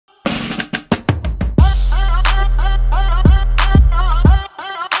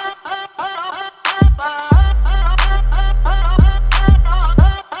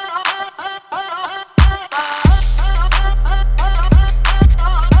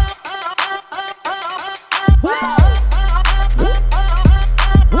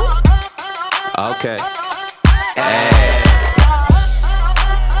Okay. Hey.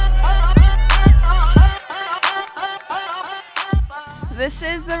 This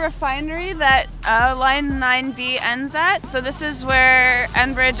is the refinery that line 9B ends at. So this is where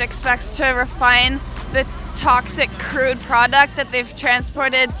Enbridge expects to refine the toxic crude product that they've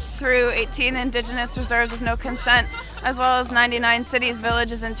transported through 18 indigenous reserves with no consent, as well as 99 cities,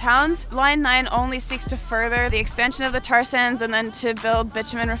 villages, and towns. Line 9 only seeks to further the expansion of the tar sands and then to build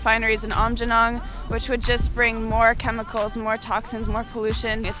bitumen refineries in Montreal, which would just bring more chemicals, more toxins, more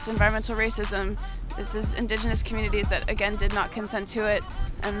pollution. It's environmental racism. This is indigenous communities that, again, did not consent to it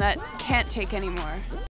and that can't take anymore.